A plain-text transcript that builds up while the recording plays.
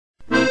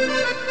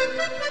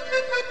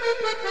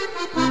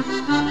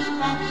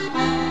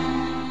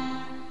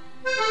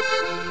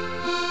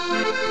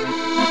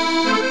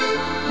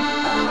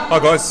Hi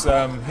guys,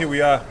 here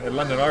we are at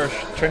London Irish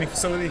training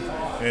facility,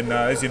 and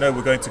as you know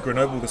we're going to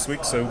Grenoble this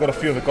week, so we've got a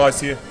few of the guys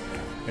here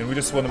and we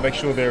just want to make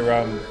sure they're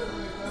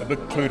a bit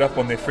clued up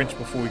on their French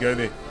before we go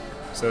there,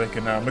 so they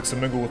can mix and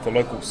mingle with the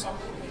locals.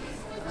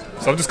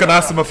 So I'm just going to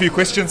ask them a few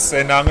questions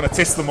and I'm going to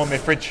test them on their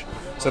French.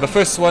 So the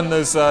first one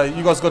is,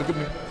 you guys got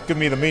to give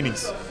me the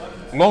meanings.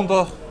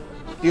 Longue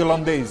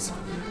Irlandaise.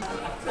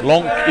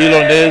 Longue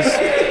Irlandaise,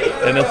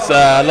 and it's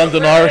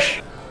London Irish.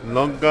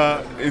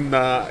 Longer in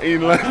the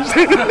England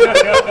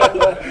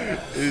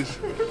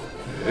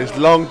is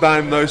long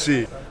time no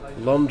see.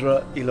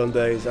 Londra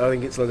Irlandaise. I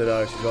think it's London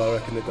Irish as well. I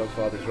reckon the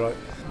Godfather's right.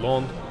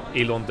 Longue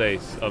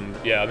Irlandaise.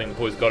 Yeah, I think the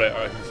boys got it.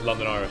 I reckon it's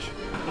London Irish.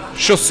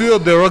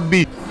 Chaussures de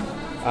rugby.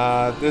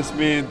 This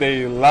means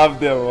they love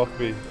their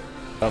rugby.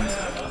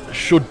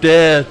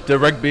 Chaudère de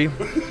rugby.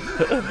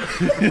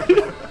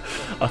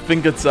 I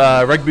think it's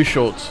rugby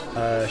shorts.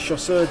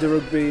 Chaussures de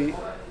rugby.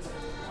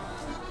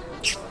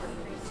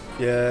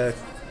 Yeah,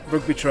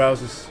 rugby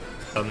trousers.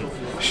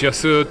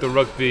 Chaussures de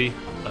rugby.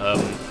 I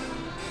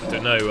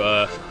don't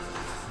know.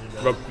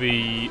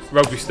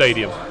 Rugby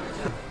stadium.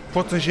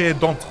 Protégé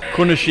d'entre.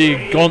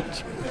 Kunnishi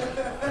Gaunt.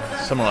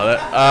 Something like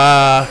that.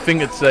 I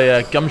think it's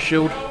a gum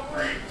shield.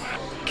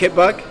 Kit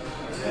bag.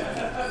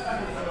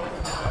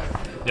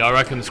 Yeah, I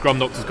reckon the scrum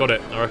doctor's got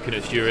it. I reckon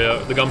it's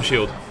your the gum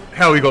shield.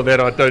 How he got that,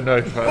 I don't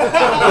know.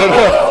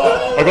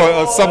 I've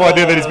got some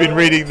idea that he's been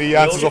reading the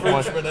answers off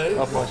my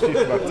sheet,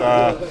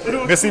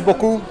 but merci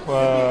beaucoup,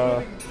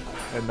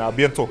 and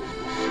bientôt.